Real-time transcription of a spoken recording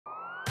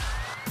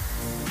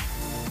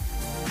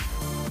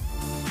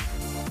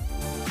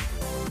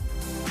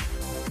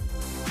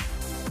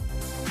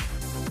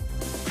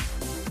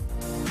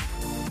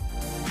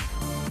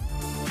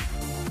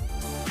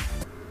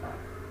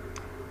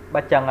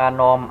បើចឹង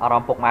នាំអារ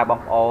ម្មណ៍ពុកម៉ែបង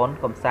ប្អូន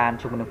កំសាន្ត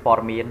ជាមួយនឹងព័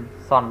ត៌មាន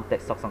សន្តិ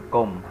សុខសង្គ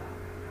ម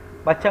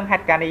បើចឹងហេ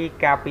តុការណ៍នេះ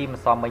កាលពី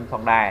ម្សិលមិញផ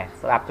ងដែរ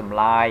ស្ដាប់ចម្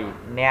លើយ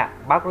អ្នក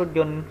បើករថយ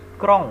ន្ត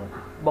ក្រុង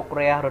បុក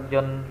រះរថយ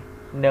ន្ត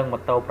និងម៉ូ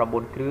តូ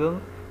9គ្រឿង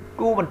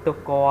គូបន្ទោស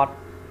គាត់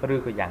ឬ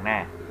ក៏យ៉ាងណា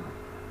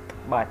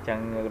បាទចឹង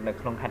នៅ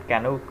ក្នុងហេតុការ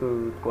ណ៍នោះគឺ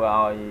ធ្វើ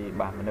ឲ្យ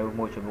បាទមនុស្ស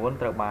មួយចំនួន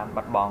ត្រូវបាន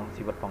បាត់បង់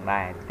ជីវិតផង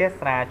ដែរទស្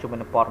សនាជាមួយ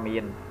នឹងព័ត៌មា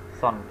ន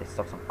សន្តិ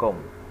សុខសង្គម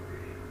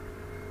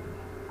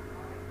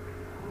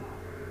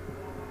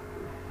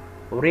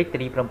រាជធា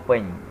នីភ្នំពេ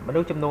ញមនុ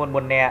ស្សចំនួន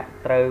4នាក់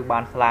ត្រូវបា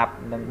នស្លាប់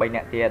និង3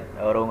នាក់ទៀត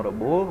រងរ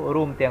បួស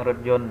រួមទាំងរថ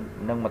យន្ត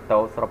និងម៉ូតូ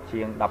សរុប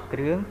ជាង10គ្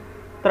រឿង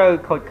ត្រូវ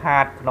ខូចខា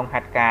តក្នុងហេ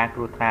តុការណ៍គ្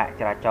រោះថ្នាក់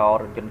ចរាចរណ៍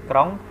រថយន្តក្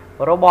រុង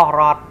របស់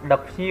រដ្ឋដឹ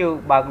កភ្ញៀវ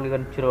បើកលឿ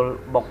នជ្រុល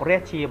បុករះ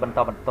ជាបន្ត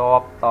បន្ទា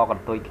ប់តក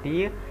ន្ទុយគ្នា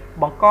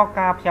បង្ក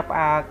ការភ្ញាក់ផ្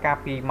អើលកាល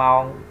ពីម៉ោ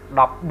ង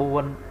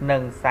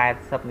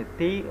 14:40 នា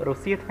ទីរ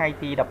សៀលថ្ងៃ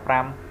ទី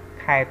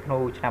15ខែធ្នូ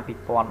ឆ្នាំ2018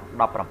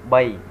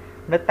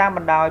នៅតាមប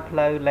ណ្ដោយផ្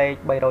លូវលេខ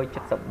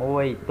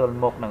371ទល់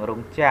មុខនឹងរោ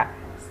ងចក្រ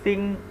ស៊ី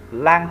ង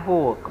ឡាងហួ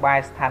រក្បែរ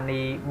ស្ថា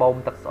នីយ៍បូម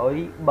ទឹកស្អុយ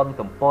បឹង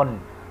ទំពុន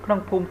ក្នុង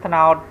ភូមិថ្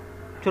នោត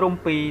ជ្រុំ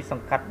2ស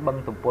ង្កាត់បឹង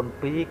ទំពុន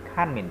2ខ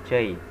ណ្ឌមាន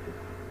ជ័យ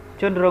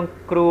ជនរង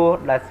គ្រោះ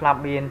ដែលស្លាប់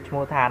មានឈ្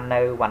មោះថា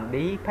នៅវ៉ាន់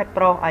ឌីភេទ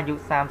ប្រុសអាយុ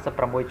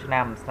36ឆ្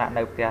នាំស្នាក់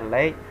នៅផ្ទះ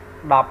លេខ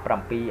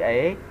 17A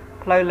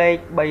ផ្លូវលេខ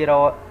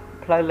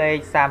300ផ្លូវលេខ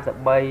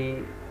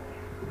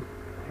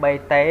33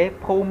 BT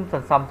ភូមិស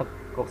ន្សំ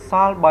កុស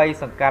ល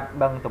3សង្កាត់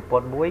បឹងទំពុ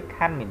ន1ខ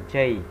ណ្ឌមាន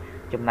ជ័យ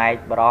ចំណែក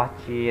បរិស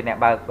ជាអ្នក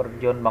បើករថ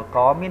យន្តបង្ក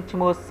មានឈ្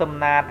មោះសំ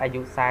ណាតអា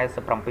យុ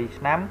47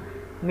ឆ្នាំ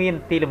មាន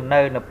ទីលំ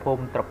នៅនៅភូ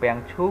មិត្រពាំង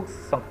ឈូក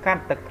សង្កា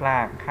ត់ទឹកថ្លា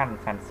ខណ្ឌ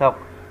សានសុខ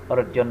រ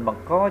ថយន្តប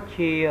ង្ក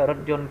ជារថ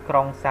យន្តក្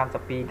រុង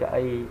32កៅ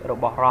អីរ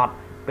បស់រដ្ឋ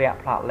ពាក់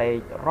ផ្លាកលេខ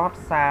រដ្ឋ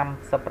37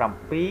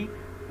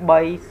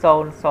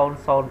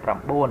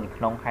 30009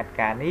ក្នុងហេតុ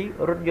ការណ៍នេះ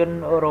រថយន្ត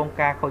រង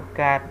ការខូច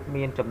ខាត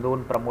មានចំនួន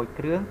6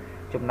គ្រឿង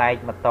ចំណែក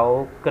ម៉ូតូ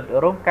គិត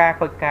រងការ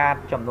ខូចខាត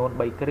ចំនួន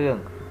3គ្រឿង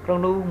ក្នុង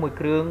នោះ1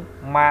គ្រឿង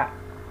ម៉ាក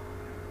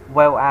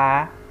VLA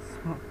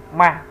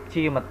ម៉ាស់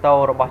ជាម៉ូតូ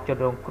របស់ជន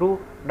រងគ្រោះ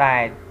ដែ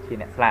លជា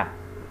អ្នកស្លាប់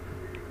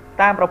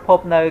តាមប្រភព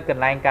នៅក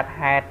ន្លែងកាត់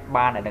ហេតុ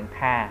បានឲ្យដឹង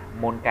ថា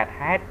មុនកាត់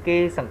ហេតុគេ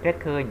សង្កេត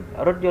ឃើញ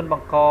រថយន្តប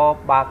ង្ក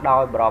បើកដោ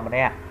យបរិសម្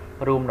នាក់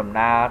រួមដំ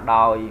ណើរ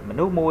ដោយម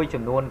នុស្សមួយ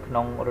ចំនួនក្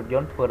នុងរថយ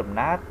ន្តធ្វើដំ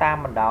ណើរតាម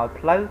បណ្ដោយ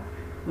ផ្លូវ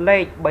លេ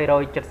ខ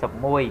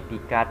371ពី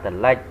កើតទៅ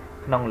លិច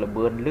ក្នុងល្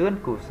បឿនលឿន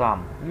គួរសម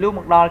លុះម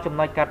កដល់ចំ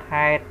ណុចកាត់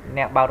ហេតុ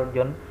អ្នកបើករថយ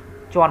ន្ត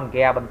ជន់ហ្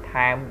គាបន្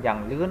ថែមយ៉ាង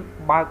លឿន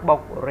បើកបុក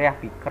រះ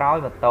ពីក្រោយ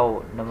ម៉ូតូ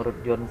និងរថ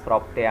យន្តស្រ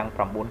បទាំង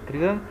9គ្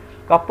រឿង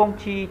កំពុង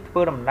ជិះធ្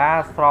វើដំណើរ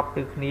ស្រប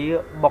ទិសគ្នា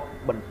បុក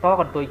បន្ត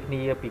កន្ទុយគ្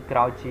នាពីក្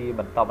រោយជា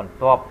បន្តបន្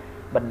ទាប់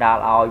បណ្ដាល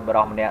ឲ្យប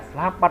រិសម្នាក់ស្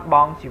លាប់បាត់ប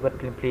ង់ជីវិត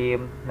ភ្លាម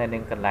ៗនៅនឹ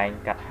ងកន្លែង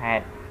កាត់ហេ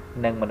តុ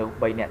និងមនុស្ស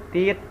3នាក់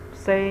ទៀត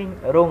ផ្សេង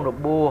រងរ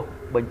បួស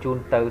បញ្ជូន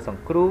ទៅស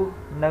ង្គ្រោះ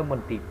នៅម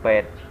ន្ទីរពេ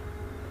ទ្យ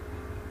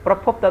ប្រ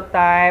ភពត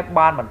តែ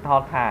បានបន្ត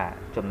ថា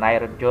ចំណែក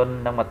រថយន្ត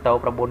និងម៉ូតូ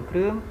9គ្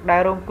រឿងដែ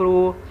លរងគ្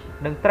រោះ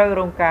នឹងត្រូវ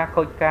រងការ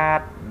ខូចខាត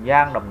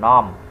យ៉ាងដំ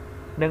ណំ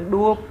នឹង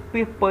ដួល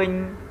ពាសពេញ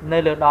នៅ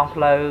លើដង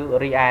ផ្លូវ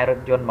រីឯរថ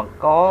យន្តបង្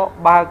ក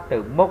បើកទៅ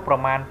មុខប្រ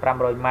មាណ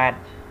500ម៉ែត្រ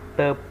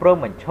ទើបព្រម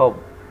បញ្ឈប់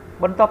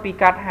បន្ទាប់ពី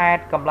កាត់ហេ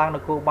តុកម្លាំងន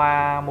គរបា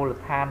លមូល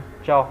ដ្ឋាន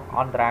ចុះអ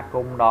ន្តរាគ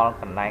មន៍ដល់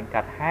កន្លែង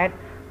កាត់ហេតុ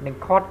និង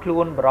ឃាត់ខ្លួ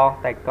នបរិស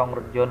តែកង់រ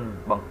ថយន្ត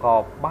បង្ក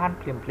បាន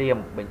ភ្លាម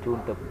បញ្ជូន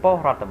ទៅប៉ុស្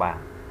តិ៍រដ្ឋបាល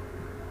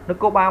ន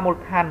គរបាលមូល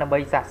ដ្ឋានដើម្បី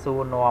សាកសួរ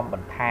នាំប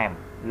ន្ថែម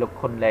លោក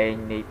ខុនលេង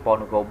នៃប៉ុស្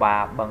តិ៍នគរបា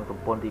លបឹងទំ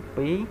ពុនទី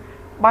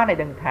2បានឲ្យ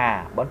ដឹងថា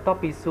បន្ទាប់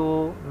ពីសួរ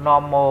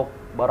នាំមក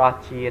បរិស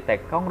ជាតែ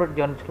កង់រថ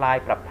យន្តឆ្លើយ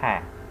ប្រាប់ថា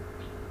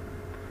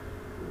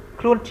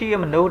ខ្លួនជា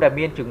មនុស្សដែល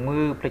មានជំ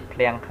ងឺភ្លេចភ្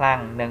លាំងខ្លាំង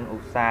និងឧ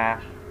ស្សាហ៍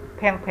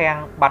ភាំង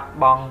បាត់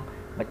បង់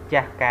ម្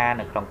ចាស់ការ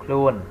នៅក្នុងខ្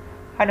លួន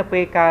ហើយនៅពេ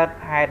លកើត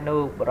ហេតុ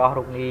នោះបរិស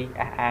រូបនេះ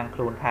អះអាងខ្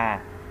លួនថា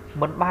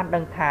មិនបានដឹ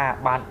ងថា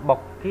បានបុក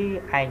គេ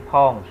ឯងផ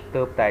ង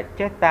ទើបតែ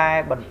ចេះតែ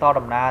បន្ត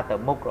ដំណើរទៅ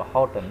មុខរ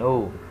ហូតទៅនោះ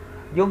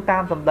យោងតា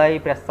មសម្ដី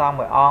ព្រះសង្ឃ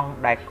មួយអង្គ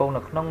ដែលគង់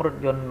នៅក្នុងរថ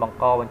យន្តបង្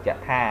កបញ្ជា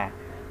ក់ថា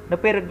នៅ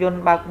ពេលរថយន្ត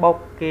បើកបុក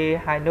គេ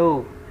ហើយនោះ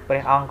ព្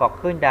រះអង្គក៏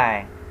ឃើញដែរ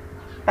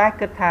តែ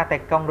គិតថាតែ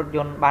កង់រថយ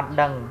ន្តបាន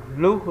ដឹង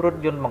លុះរថ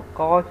យន្តបង្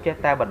កចេះ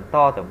តែបន្ត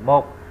ទៅមុ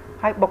ខ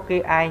ហើយបុកគេ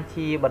ឯង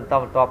ជាបន្ត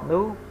បន្ទាប់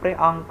នោះព្រះ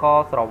អង្គក៏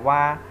ស្រ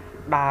វា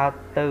ដើរ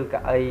ទៅកៅ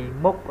អី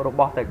មុខរប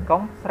ស់តែក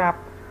ង់ស្រាប់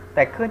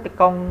តែឃើញតែ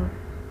កង់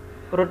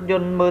រថយ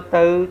ន្តមើល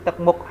ទៅទឹក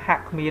មុខហា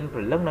ក់គ្មានព្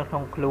រលឹងនៅក្នុ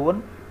ងខ្លួន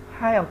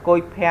ហើយអង្គុយ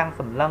ភាំង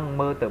សម្លឹង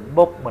មើលទៅ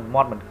បុកមិន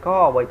មាត់មិនក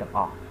អ្វីទាំងអ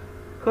ស់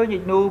ឃើញដូ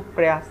ចនោះ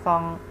ព្រះស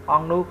ង្ឃអ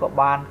ង្គនោះក៏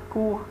បាន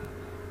គោះ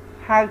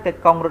ហៅតែ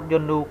កង់រថយ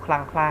ន្តនោះខ្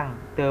លាំង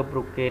ទើប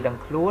រូបគេដឹង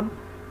ខ្លួន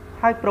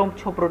ហើយព្រម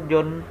ឈប់រថយ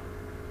ន្ត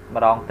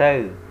ម្ដងទៅ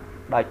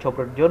ដោយឈប់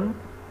រថយន្ត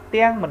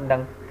ទាំងមិនដឹ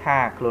ងថា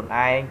ខ្លួន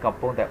ឯងកំ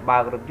ពុងតែបើ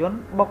ករថយន្ត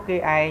បុកគេ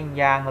ឯង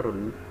យ៉ាង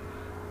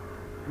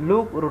លូ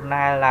ករ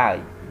ណាលឡើយ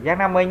យ៉ាង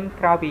ណាមិញ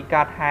ក្រោយពី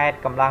កើតហេតុ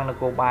កម្លាំងន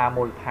គរបាល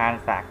មូលដ្ឋាន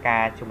សហកា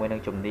រជាមួយនឹ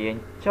ងជំនាញ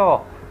ចុះ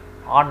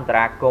អន្ត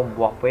រាគមន៍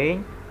វាស់វែង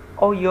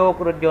អូសយក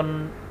រថយន្ត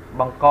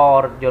បង្ក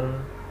រថយន្ត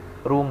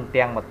រួម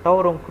ទាំងម៉ូតូ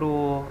រងគ្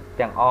រោះ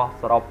ទាំងអស់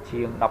សរុប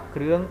ជាង10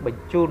គ្រឿងប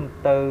ញ្ជូន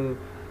ទៅ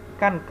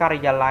កាន់ការិ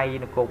យាល័យ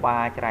នគរបា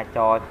លចរាច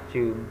រណ៍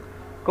ជើង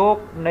គោក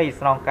នៃ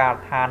ស្នងការ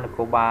ដ្ឋាននគ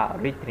របាល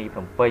រាជធានីភ្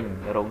នំពេញ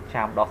រង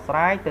ចាំដោះស្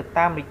រាយទៅ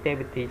តាមនីតិ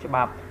វិធីច្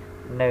បាប់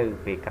នៅ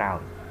ពេលក្រោយ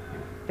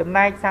ចំ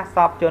ណែកសាកស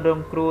ពជនរង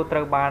គ្រោះត្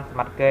រូវបានស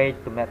មត្ថកិច្ច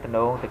ទំនាក់ទំន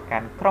ងទៅកា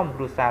ន់ក្រុម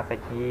គ្រួសារសា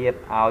ច់ញាតិ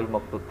ឲ្យម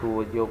កទទួល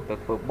យកទៅ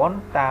ធ្វើបុណ្យ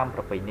តាមប្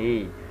រពៃណី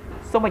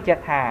សូមបញ្ជា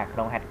ក់ថាក្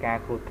នុងហេតុការ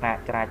ណ៍គ្រោះថ្នាក់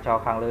ចរាចរ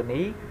ណ៍ខាងលើ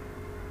នេះ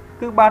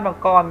គឺបានប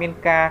ង្កឲ្យមាន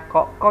ការក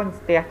កកុញ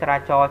ស្ទះចរា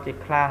ចរណ៍ជា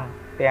ខ្លាំង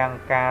ទាំង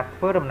ការ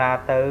ធ្វើដំណើរ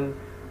ទៅ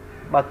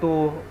បើទោះ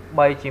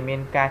បីជាមា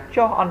នការ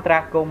ចុះអន្តរា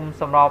គមន៍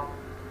ស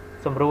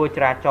ម្រួលច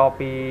រាចរណ៍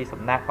ពី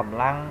សំណាក់កម្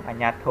លាំងអា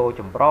ជ្ញាធរ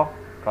ចម្រុះ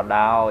ក៏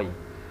ដោយ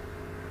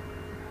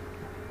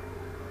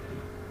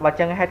បើ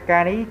ចឹងហេតុកា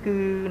រណ៍នេះគឺ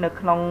នៅ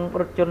ក្នុង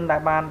រថយន្តដែ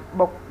លបាន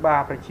បុកបា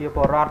ទប្រជាព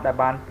លរដ្ឋដែល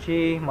បាន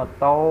ជិះម៉ូ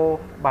តូ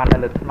បាននៅ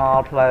លើថ្ន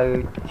ល់ផ្លូវ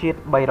ជាតិ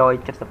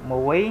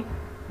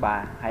371បា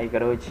ទហើយក៏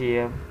ដូចជា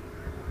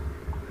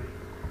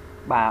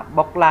បាទ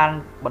បុកឡាន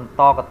បន្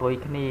តកតុយ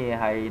គ្នា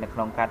ហើយនៅក្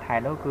នុងការថែ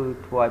នោះគឺ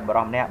ធ្វើឲ្យប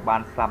រិសម្នាក់បា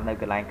នស្លាប់នៅ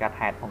កន្លែងការ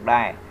ថែផង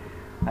ដែរ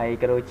ហើយ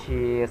ក៏ដូច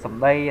ជាស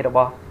ម្ដីរប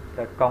ស់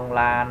កង់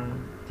ឡាន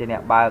ជាអ្ន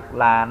កបើក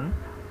ឡាន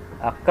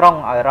ក្រុង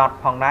ឲ្យរត់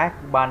ផងដែរគឺ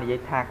បាននិយាយ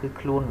ថាគឺ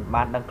ខ្លួនមិន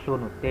បានដឹងខ្លួន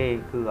នោះទេ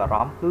គឺអារ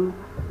ម្មណ៍គឺ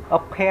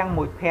ភាំង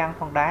មួយភាំង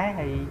ផងដែរ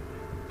ហើយ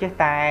ចេះ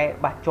តែ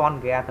បះជន់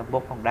ហ្គាទៅបុ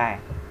កផងដែរ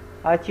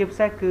ហើយជាពិ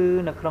សេសគឺ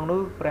នៅក្នុង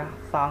នោះព្រះ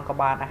សង្ឃក៏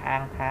បានអះអា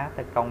ងថា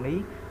ទៅកង់នេះ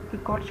គឺ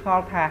គាត់ឆ្ង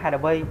ល់ថាហេតុ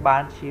អ្វីបា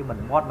នជាមិន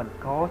មាត់មិន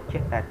ក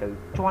ចេះតែទៅ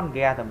ជន់ហ្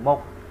គាទៅមុខ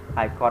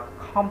ហើយគាត់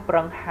ខំប្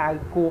រឹងហៅ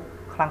គួក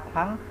ខ្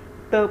លាំង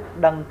ទើប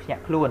ដឹងភ្ញា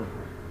ក់ខ្លួន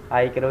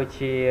ហើយក៏ដូច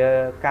ជា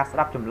ការស្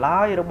ដាប់ចម្លើ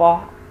យរបស់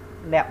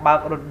អ្នកបើក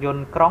រថយ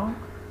ន្តក្រុង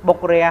បុក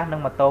រះនឹង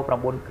ម៉ូតូ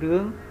9គ្រឿ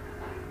ង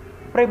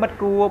ប្រិមិត្ត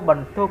គួរប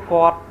ន្ទោស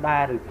គាត់ដែ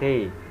រឬទេ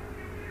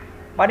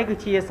បាទនេះគឺ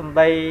ជាសម្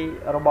ដី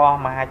របស់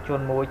មហាជន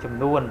មួយចំ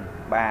នួន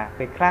បាទ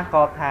ពេលខ្លះ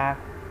ក៏ថា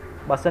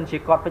បើសិនជា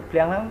គាត់ពេចភ្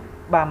លាំងហ្នឹង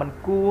បាទមិន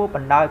គួរប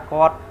ណ្ដោយ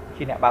គាត់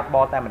ជាអ្នកបើកប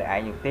រតែម្នាក់ឯ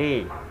ងនោះទេ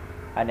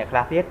ហើយអ្នកខ្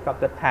លះទៀតក៏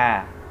គិតថា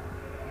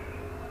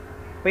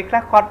ពេលខ្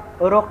លះគាត់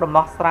រកដំ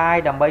ណោះស្រាយ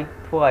ដើម្បី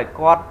ធ្វើឲ្យ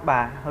គាត់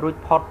បាទរួច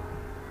ផុត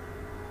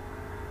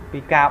ពី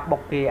ការបុ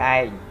កគេឯ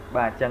ង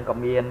បាទអញ្ចឹងក៏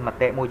មានម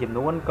តិមួយចំ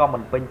នួនក៏មិ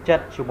នពេញចិ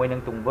ត្តជាមួយនឹ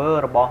ងទង្វើ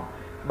របស់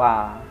បា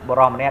ទប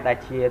រិសម្នាក់ដែល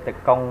ជាត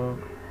កង់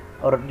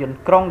រថយន្ត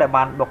ក្រុងដែល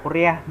បានបុក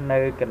រះនៅ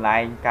កន្លែ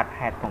ងកាត់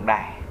ហេតុផង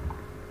ដែរ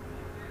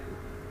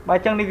បាទអ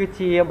ញ្ចឹងនេះគឺ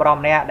ជាបរិស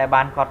ម្នាក់ដែល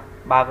បានគាត់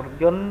បើករថ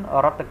យន្ត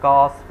រដ្ឋកោ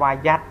ស្វ័យ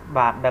យ័ត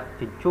បាទដឹក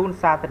ជញ្ជូន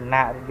សាធារ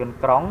ណៈរថយន្ត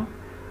ក្រុង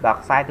បាទ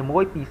ខ្សែទី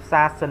1ពីផ្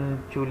សារសិន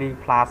ជូលី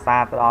ផ្លាសា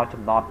ទៅដល់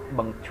ចំណត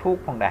បឹងឈូក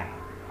ផងដែរ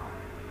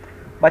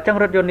បាទអញ្ចឹង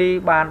រថយន្តនេះ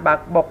បានបើ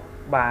កបុក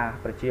បាទ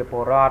ប្រជាព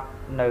លរដ្ឋ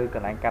នៅក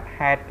ន្លែងកាត់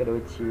ហេតុក៏ដូ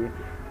ចជា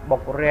បុ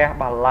ករះ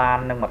បាឡាន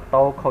និងម៉ូ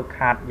តូខូច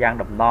ខាតយ៉ាង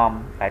ដំណំ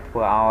ដែលធ្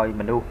វើឲ្យ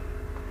មនុស្ស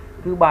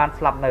គឺបាន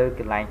ស្លាប់នៅ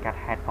កន្លែងកាត់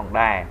ហេតុផង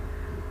ដែរ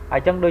ហើ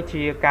យចឹងដូច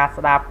ជាការ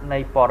ស្ដាប់នៃ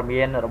ព័ត៌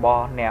មានរប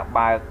ស់អ្នក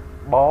បើក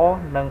បរ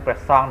និងព្រះ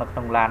សង្ឃនៅក្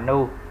នុងឡាន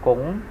នោះគ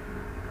ង់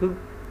គឺ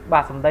បា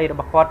ទសម្ដីរ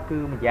បស់គាត់គឺ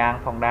ម្យ៉ាង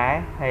ផងដែរ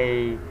ហើយ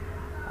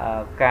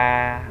ការ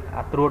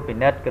ត្រួតពិ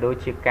និត្យក៏ដូច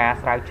ជាការ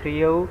ស្រាវជ្រា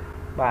វ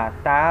បាទ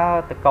តើ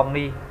តកង់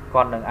នេះ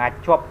គាត់នឹងអាច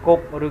ជាប់គុក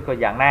ឬក៏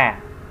យ៉ាងណា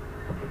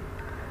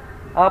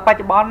បច្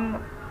ចុប្បន្ន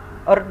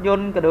រថយ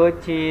ន្តក៏ដូច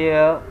ជា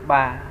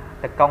បា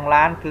ទតកង់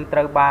ឡានគឺត្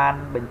រូវបាន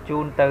បញ្ជូ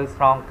នទៅ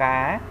ស្នងកា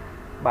រ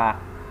បាទ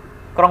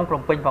ក្រុងភ្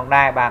នំពេញផង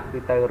ដែរបាទគឺ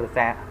ទៅរ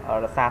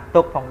ក្សា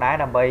ទុកផងដែរ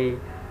ដើម្បី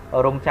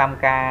រងចាំ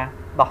ការ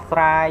ដោះស្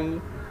រាយ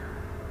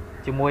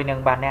ជាមួយនឹង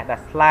បាទអ្នកដែ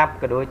លស្លាប់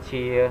ក៏ដូច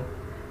ជា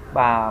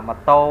បាទម៉ូ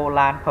តូ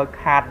ឡានខូច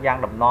ខាតយ៉ាង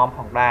ដំណំផ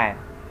ងដែរ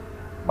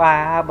បា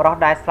ទបរិសុទ្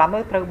ធដែលស្លាប់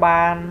នោះត្រូវ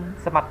បាន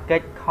សមត្ថកិ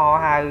ច្ចខ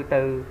ហៅ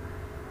ទៅ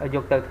យ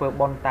កទៅធ្វើ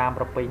បុណ្យតាម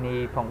ប្រពៃណី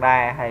ផងដែ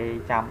រហើយ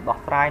ចាំដោះ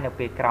ស្រាយនៅ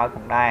ពេលក្រោយផ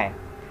ងដែរ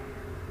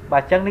បា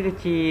ទអញ្ចឹងនេះគឺ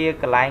ជា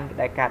កន្លែង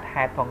ដែលកាត់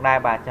ហេតុផងដែរ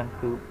បាទអញ្ចឹង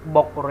គឺ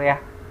បុករះ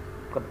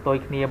កន្ទុយ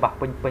គ្នាបាទ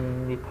ពេញ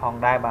នេះផង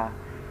ដែរបាទ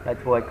ដែល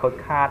ធ្វើឲ្យខូច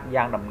ខាត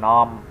យ៉ាងដំ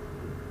ណំ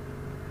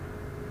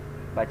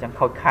បាទអញ្ចឹង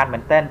ខូចខាតមែ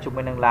នទែនជា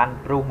មួយនឹងឡាន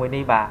ព្រុសមួយ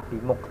នេះបាទពី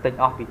មុខខ្ទេច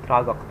អស់ពីក្រោ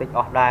យក៏ខ្ទេចអ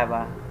ស់ដែរ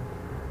បាទ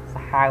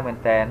សាហាវមែន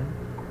ទែន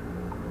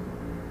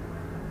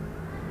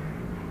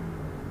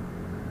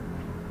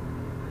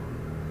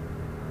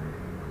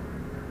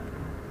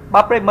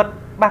បាទប្រិមិត្ត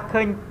បាទ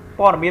ឃើញ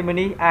ព័ត៌មានមួយ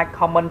នេះអាច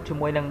comment ជា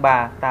មួយនឹងបា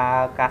ទតើ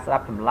ការស្ដា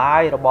ប់ចម្លើ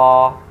យរប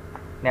ស់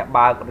អ្នក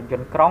បើករថយ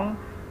ន្តក្រុង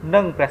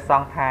និងព្រះស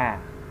ង្ឃថា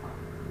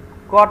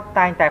គាត់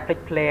តែងតែភ្លេច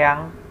ភ្លាំង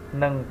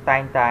និងតែ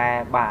ងតែ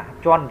បាទ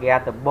ជន់ហ្គា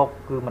ទៅបុក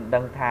គឺមិនដឹ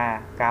ងថា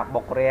ការ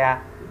បុករះ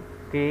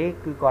គេ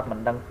គឺគាត់មិន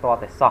ដឹងត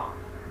តែសោះ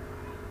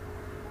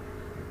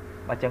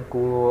បើចឹង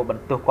គួរប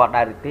ន្ទោសគាត់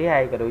ដែរឬទេ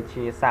ហើយក៏ដូច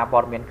ជាសារព័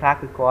ត៌មានខ្លះ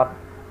គឺគាត់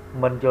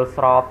មិនយល់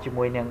ស្របជា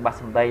មួយនឹងបាទ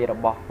សម្ដីរ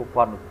បស់ពួក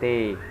គាត់នោះទេ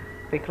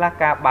ពេលខ្លះ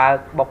ការបើក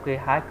បុកគេ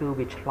ហើយគឺ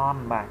វាឆ្លន់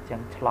បាទចឹ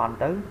ងឆ្លន់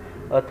ទៅ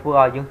ធ្វើ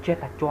ឲ្យយើងចេះ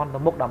តែជន់ទៅ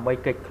មុខដើម្បី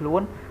គេចខ្លួ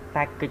ន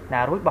តែគេច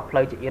ណារួចបោះផ្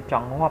លូវជាអៀតច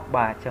ង់ងាប់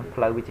បាទចឹងផ្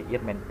លូវវាជាអៀ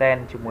តមែនតែន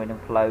ជាមួយនឹង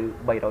ផ្លូវ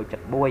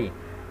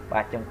371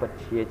បាទចឹងពិត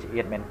ជា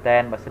អៀតមែនតែ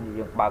នបើសិនជា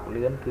យើងបើក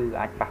លឿនគឺ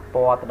អាចប៉ះ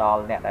ពាល់ទៅដ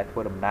ល់អ្នកដែលធ្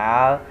វើដំណើ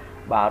រ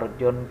បាទរថ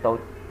យន្ត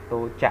តូ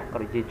ចចក្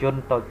រយានយន្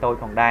តតូច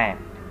ផងដែរ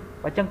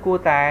បើចឹងគួរ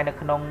តែនៅ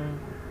ក្នុង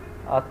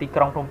ទីក្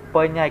រុងភ្នំ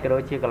ពេញហើយក៏ដូ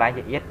ចជាកន្លែង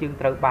ជាទៀតយើង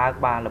ត្រូវបើក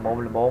បានល្ម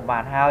មបា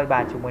នហើយបា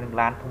នជាមួយនឹង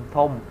ឡាន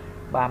ធំ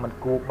បានមិន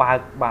គួរបើក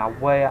បា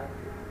វែ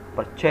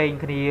ប្រជែង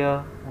គ្នា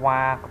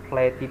វ៉ាក្ផ្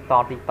លេទីត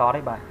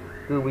ទេបាទ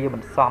គឺវាមិ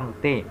នសមនោះ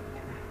ទេ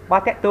បា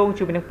ទតកតង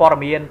ជាមួយនឹងព័ត៌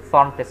មានស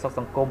ន្តិសុខស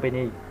ង្គមពេល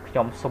នេះខ្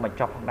ញុំសូមបញ្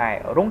ចប់ផងដែរ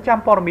រងចាំ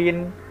ព័ត៌មាន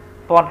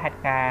ទាន់ហេតុ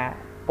ការណ៍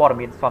ព័ត៌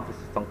មានសន្តិ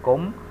សុខសង្គ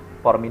ម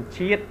ព័ត៌មាន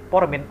ជាតិព័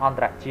ត៌មានអន្ត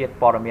រជាតិ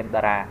ព័ត៌មាន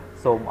តារា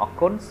សូមអរ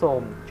គុណសូ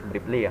មជម្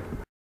រាប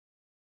លា